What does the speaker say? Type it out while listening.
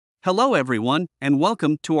Hello everyone, and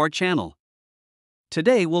welcome to our channel.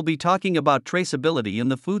 Today we'll be talking about traceability in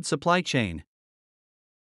the food supply chain.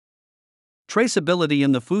 Traceability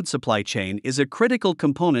in the food supply chain is a critical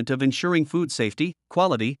component of ensuring food safety,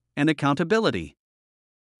 quality, and accountability.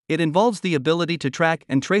 It involves the ability to track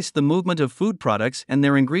and trace the movement of food products and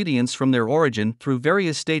their ingredients from their origin through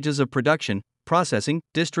various stages of production, processing,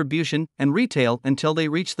 distribution, and retail until they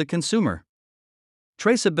reach the consumer.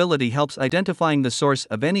 Traceability helps identifying the source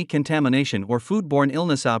of any contamination or foodborne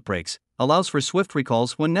illness outbreaks, allows for swift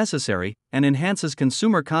recalls when necessary, and enhances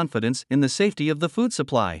consumer confidence in the safety of the food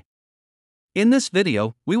supply. In this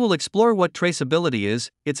video, we will explore what traceability is,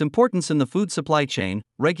 its importance in the food supply chain,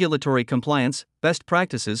 regulatory compliance, best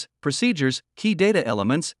practices, procedures, key data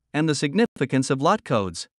elements, and the significance of lot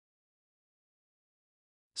codes.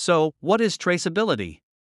 So, what is traceability?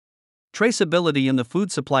 Traceability in the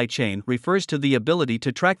food supply chain refers to the ability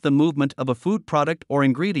to track the movement of a food product or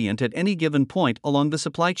ingredient at any given point along the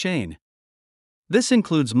supply chain. This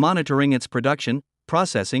includes monitoring its production,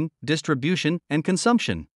 processing, distribution, and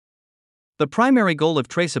consumption. The primary goal of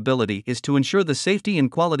traceability is to ensure the safety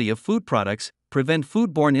and quality of food products, prevent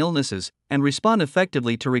foodborne illnesses, and respond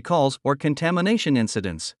effectively to recalls or contamination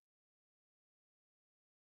incidents.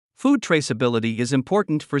 Food traceability is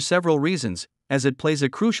important for several reasons, as it plays a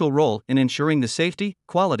crucial role in ensuring the safety,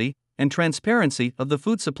 quality, and transparency of the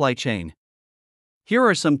food supply chain. Here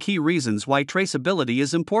are some key reasons why traceability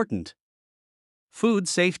is important. Food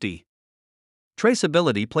safety.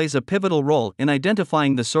 Traceability plays a pivotal role in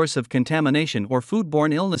identifying the source of contamination or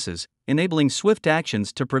foodborne illnesses, enabling swift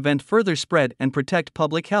actions to prevent further spread and protect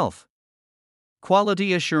public health.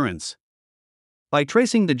 Quality assurance. By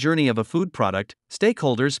tracing the journey of a food product,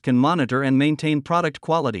 stakeholders can monitor and maintain product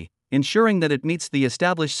quality, ensuring that it meets the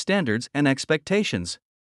established standards and expectations.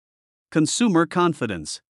 Consumer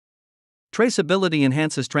confidence. Traceability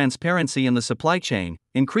enhances transparency in the supply chain,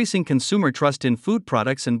 increasing consumer trust in food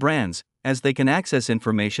products and brands, as they can access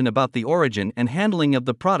information about the origin and handling of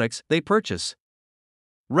the products they purchase.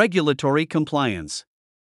 Regulatory compliance.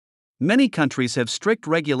 Many countries have strict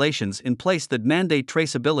regulations in place that mandate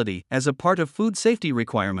traceability as a part of food safety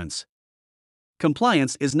requirements.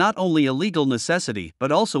 Compliance is not only a legal necessity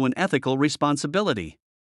but also an ethical responsibility.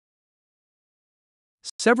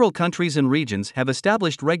 Several countries and regions have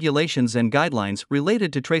established regulations and guidelines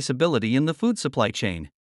related to traceability in the food supply chain.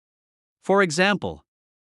 For example,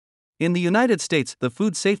 in the United States, the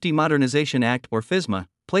Food Safety Modernization Act, or FSMA,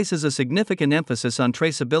 places a significant emphasis on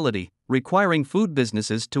traceability, requiring food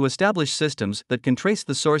businesses to establish systems that can trace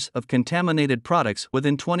the source of contaminated products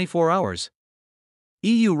within 24 hours.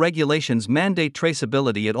 EU regulations mandate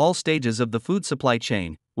traceability at all stages of the food supply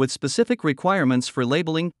chain, with specific requirements for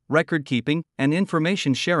labeling, record-keeping, and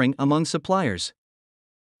information sharing among suppliers.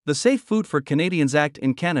 The Safe Food for Canadians Act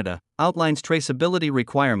in Canada outlines traceability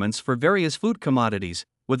requirements for various food commodities,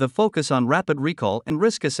 with a focus on rapid recall and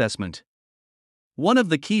risk assessment. One of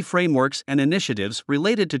the key frameworks and initiatives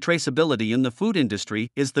related to traceability in the food industry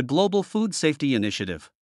is the Global Food Safety Initiative.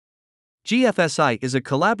 GFSI is a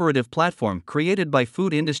collaborative platform created by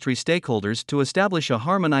food industry stakeholders to establish a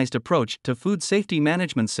harmonized approach to food safety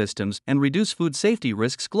management systems and reduce food safety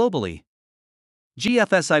risks globally.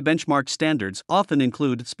 GFSI benchmark standards often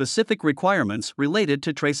include specific requirements related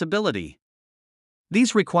to traceability.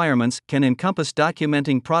 These requirements can encompass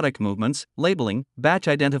documenting product movements, labeling, batch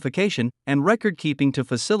identification, and record-keeping to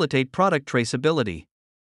facilitate product traceability.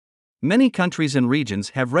 Many countries and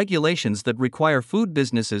regions have regulations that require food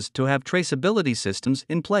businesses to have traceability systems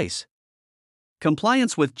in place.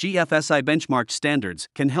 Compliance with GFSI benchmark standards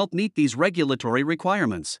can help meet these regulatory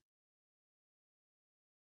requirements.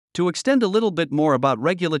 To extend a little bit more about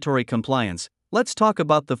regulatory compliance, let's talk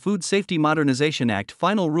about the Food Safety Modernization Act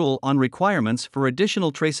final rule on requirements for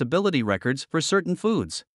additional traceability records for certain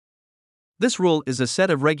foods. This rule is a set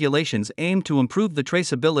of regulations aimed to improve the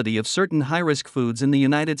traceability of certain high-risk foods in the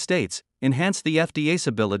United States, enhance the FDA's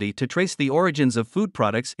ability to trace the origins of food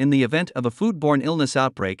products in the event of a foodborne illness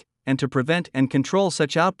outbreak, and to prevent and control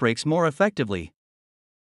such outbreaks more effectively.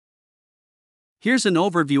 Here's an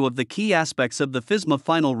overview of the key aspects of the FSMA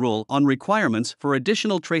final rule on requirements for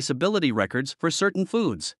additional traceability records for certain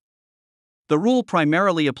foods. The rule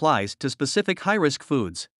primarily applies to specific high-risk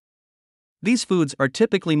foods. These foods are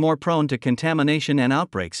typically more prone to contamination and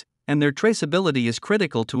outbreaks, and their traceability is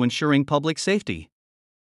critical to ensuring public safety.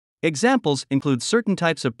 Examples include certain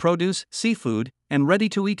types of produce, seafood, and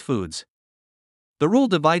ready-to-eat foods. The rule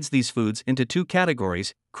divides these foods into two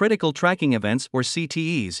categories: critical tracking events, or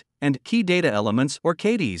CTEs, and key data elements, or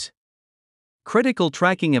KDEs. Critical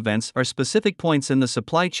tracking events are specific points in the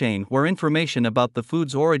supply chain where information about the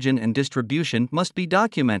food's origin and distribution must be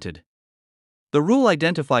documented. The rule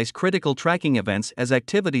identifies critical tracking events as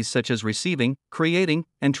activities such as receiving, creating,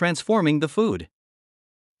 and transforming the food.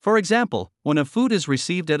 For example, when a food is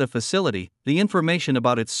received at a facility, the information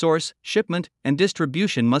about its source, shipment, and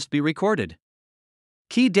distribution must be recorded.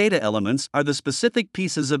 Key data elements are the specific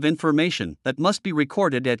pieces of information that must be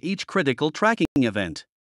recorded at each critical tracking event.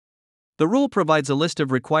 The rule provides a list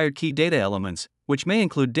of required key data elements, which may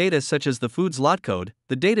include data such as the food's lot code,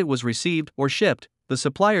 the date it was received or shipped, the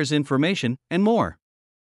supplier's information, and more.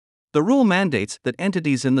 The rule mandates that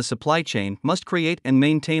entities in the supply chain must create and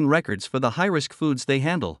maintain records for the high-risk foods they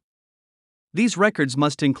handle. These records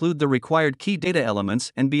must include the required key data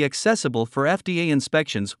elements and be accessible for FDA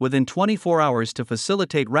inspections within 24 hours to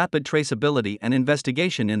facilitate rapid traceability and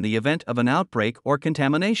investigation in the event of an outbreak or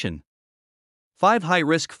contamination. 5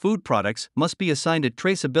 high-risk food products must be assigned a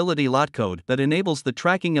traceability lot code that enables the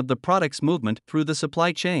tracking of the product's movement through the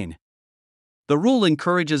supply chain. The rule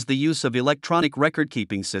encourages the use of electronic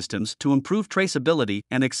record-keeping systems to improve traceability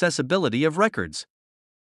and accessibility of records.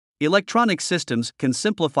 Electronic systems can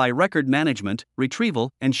simplify record management, retrieval,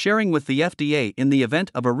 and sharing with the FDA in the event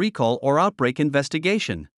of a recall or outbreak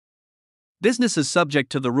investigation. Businesses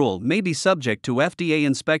subject to the rule may be subject to FDA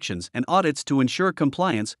inspections and audits to ensure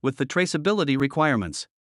compliance with the traceability requirements.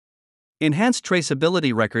 Enhanced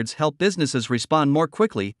traceability records help businesses respond more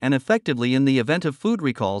quickly and effectively in the event of food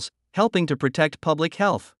recalls, helping to protect public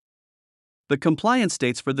health. The compliance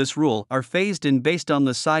dates for this rule are phased in based on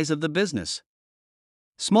the size of the business.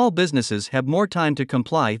 Small businesses have more time to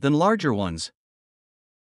comply than larger ones.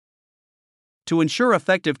 To ensure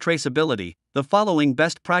effective traceability, the following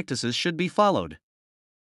best practices should be followed.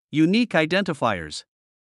 Unique identifiers.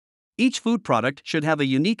 Each food product should have a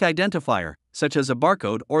unique identifier, such as a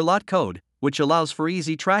barcode or lot code, which allows for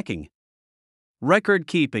easy tracking. Record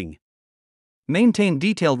keeping. Maintain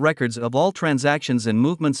detailed records of all transactions and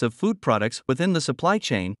movements of food products within the supply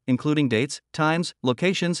chain, including dates, times,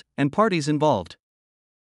 locations, and parties involved.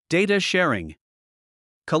 Data sharing.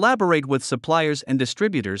 Collaborate with suppliers and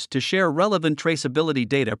distributors to share relevant traceability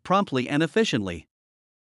data promptly and efficiently.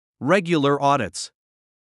 Regular audits.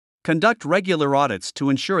 Conduct regular audits to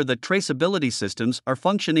ensure that traceability systems are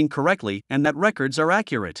functioning correctly and that records are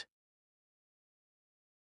accurate.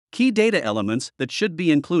 Key data elements that should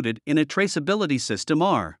be included in a traceability system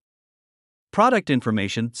are product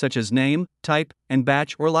information such as name, type, and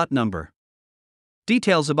batch or lot number.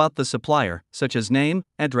 Details about the supplier, such as name,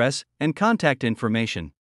 address, and contact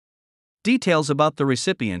information. Details about the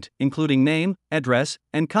recipient, including name, address,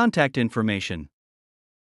 and contact information.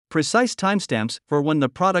 Precise timestamps for when the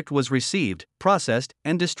product was received, processed,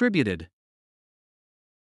 and distributed.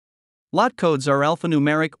 Lot codes are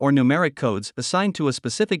alphanumeric or numeric codes assigned to a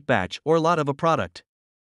specific batch or lot of a product.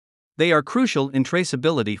 They are crucial in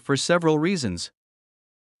traceability for several reasons.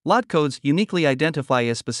 Lot codes uniquely identify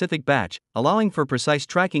a specific batch, allowing for precise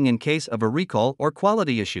tracking in case of a recall or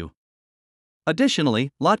quality issue. Additionally,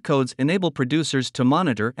 lot codes enable producers to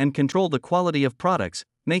monitor and control the quality of products,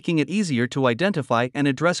 making it easier to identify and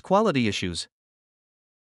address quality issues.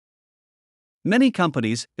 Many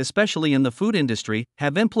companies, especially in the food industry,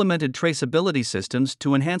 have implemented traceability systems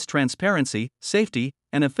to enhance transparency, safety,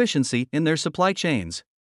 and efficiency in their supply chains.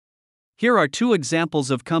 Here are 2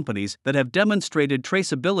 examples of companies that have demonstrated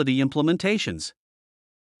traceability implementations.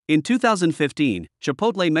 In 2015,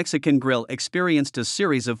 Chipotle Mexican Grill experienced a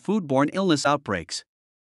series of foodborne illness outbreaks.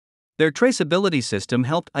 Their traceability system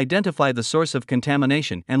helped identify the source of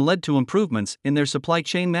contamination and led to improvements in their supply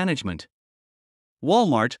chain management.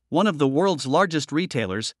 Walmart, one of the world's largest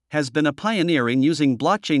retailers, has been a pioneer in using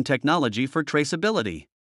blockchain technology for traceability.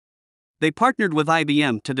 They partnered with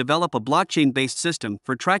IBM to develop a blockchain-based system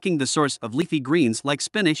for tracking the source of leafy greens like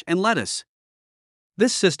spinach and lettuce.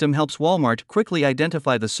 This system helps Walmart quickly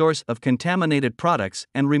identify the source of contaminated products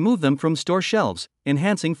and remove them from store shelves,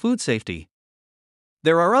 enhancing food safety.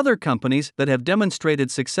 There are other companies that have demonstrated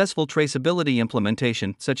successful traceability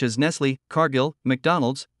implementation, such as Nestle, Cargill,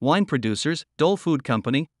 McDonald's, wine producers, Dole Food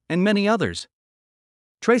Company, and many others.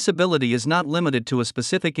 Traceability is not limited to a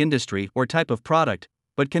specific industry or type of product,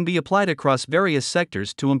 but can be applied across various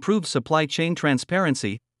sectors to improve supply chain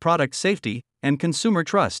transparency, product safety, and consumer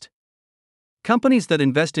trust. Companies that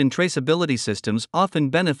invest in traceability systems often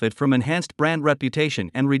benefit from enhanced brand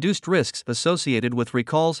reputation and reduced risks associated with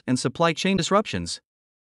recalls and supply chain disruptions.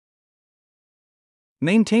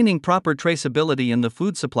 Maintaining proper traceability in the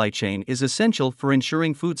food supply chain is essential for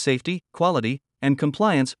ensuring food safety, quality, and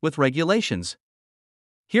compliance with regulations.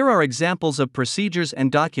 Here are examples of procedures and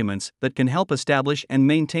documents that can help establish and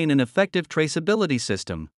maintain an effective traceability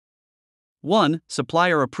system. 1.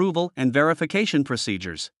 Supplier approval and verification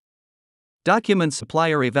procedures. Document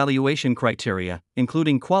supplier evaluation criteria,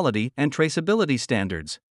 including quality and traceability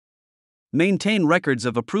standards. Maintain records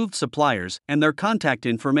of approved suppliers and their contact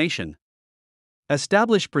information.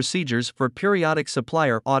 Establish procedures for periodic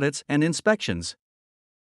supplier audits and inspections.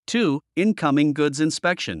 2. Incoming goods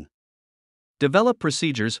inspection. Develop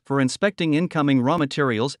procedures for inspecting incoming raw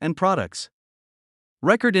materials and products.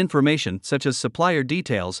 Record information such as supplier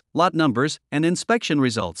details, lot numbers, and inspection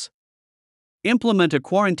results. Implement a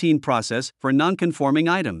quarantine process for non-conforming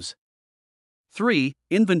items. 3.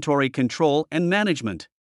 Inventory control and management.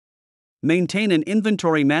 Maintain an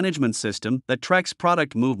inventory management system that tracks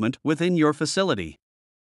product movement within your facility.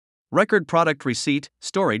 Record product receipt,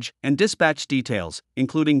 storage, and dispatch details,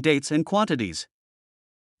 including dates and quantities.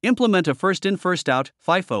 Implement a first in first out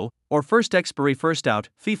 (FIFO) or first expiry first out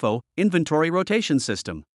 (FIFO) inventory rotation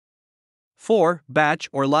system. 4. Batch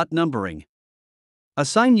or lot numbering.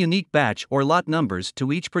 Assign unique batch or lot numbers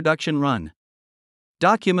to each production run.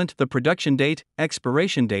 Document the production date,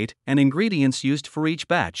 expiration date, and ingredients used for each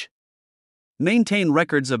batch. Maintain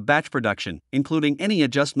records of batch production, including any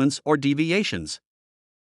adjustments or deviations.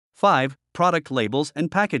 5. Product labels and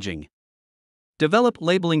packaging. Develop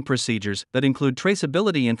labeling procedures that include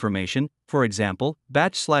traceability information, for example,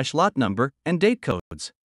 batch/lot number and date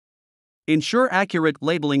codes. Ensure accurate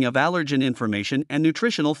labeling of allergen information and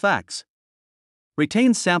nutritional facts.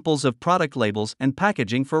 Retain samples of product labels and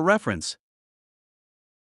packaging for reference.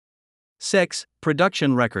 6.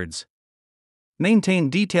 Production records. Maintain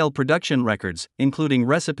detailed production records, including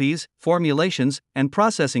recipes, formulations, and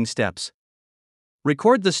processing steps.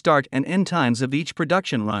 Record the start and end times of each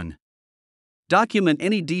production run. Document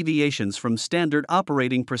any deviations from standard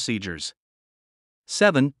operating procedures.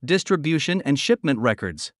 7. Distribution and shipment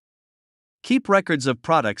records. Keep records of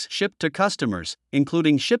products shipped to customers,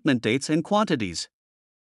 including shipment dates and quantities.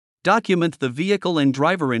 Document the vehicle and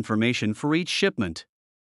driver information for each shipment.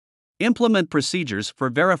 Implement procedures for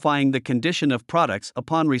verifying the condition of products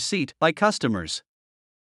upon receipt by customers.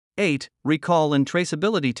 8. Recall and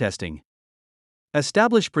traceability testing.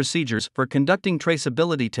 Establish procedures for conducting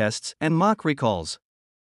traceability tests and mock recalls.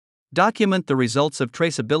 Document the results of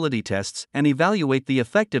traceability tests and evaluate the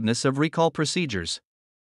effectiveness of recall procedures.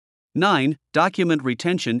 9. Document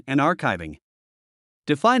retention and archiving.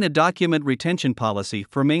 Define a document retention policy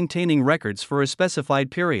for maintaining records for a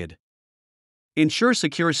specified period. Ensure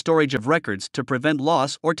secure storage of records to prevent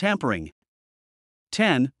loss or tampering.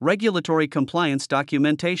 10. Regulatory compliance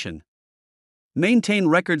documentation. Maintain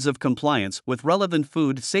records of compliance with relevant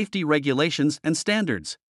food safety regulations and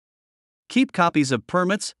standards. Keep copies of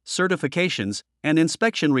permits, certifications, and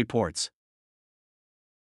inspection reports.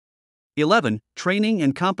 11. Training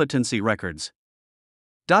and competency records.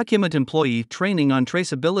 Document employee training on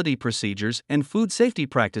traceability procedures and food safety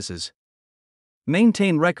practices.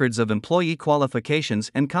 Maintain records of employee qualifications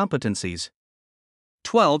and competencies.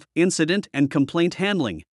 12. Incident and complaint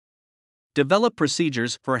handling. Develop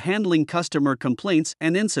procedures for handling customer complaints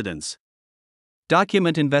and incidents.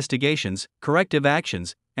 Document investigations, corrective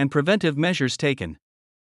actions, and preventive measures taken.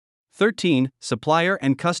 13. Supplier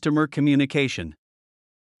and customer communication.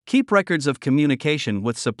 Keep records of communication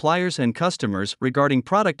with suppliers and customers regarding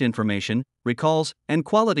product information, recalls, and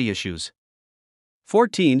quality issues.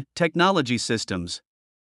 14. Technology systems.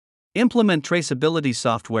 Implement traceability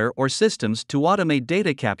software or systems to automate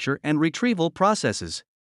data capture and retrieval processes.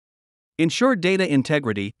 Ensure data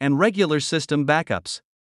integrity and regular system backups.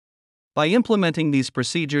 By implementing these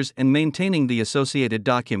procedures and maintaining the associated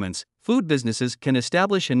documents, food businesses can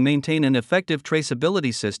establish and maintain an effective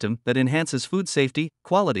traceability system that enhances food safety,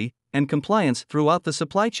 quality, and compliance throughout the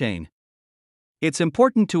supply chain. It's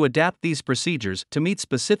important to adapt these procedures to meet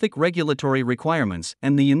specific regulatory requirements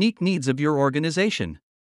and the unique needs of your organization.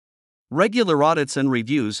 Regular audits and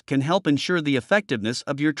reviews can help ensure the effectiveness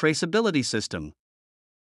of your traceability system.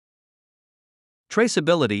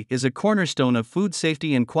 Traceability is a cornerstone of food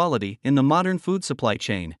safety and quality in the modern food supply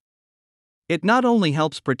chain. It not only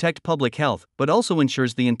helps protect public health but also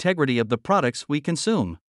ensures the integrity of the products we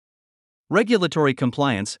consume. Regulatory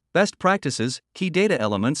compliance, best practices, key data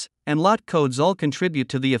elements, and lot codes all contribute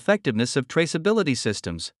to the effectiveness of traceability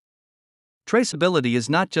systems. Traceability is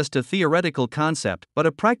not just a theoretical concept but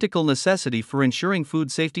a practical necessity for ensuring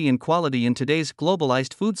food safety and quality in today's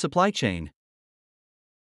globalized food supply chain.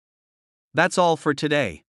 That's all for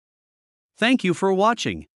today. Thank you for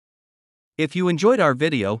watching. If you enjoyed our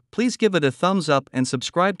video, please give it a thumbs up and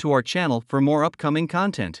subscribe to our channel for more upcoming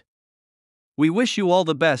content. We wish you all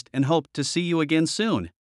the best and hope to see you again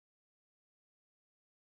soon.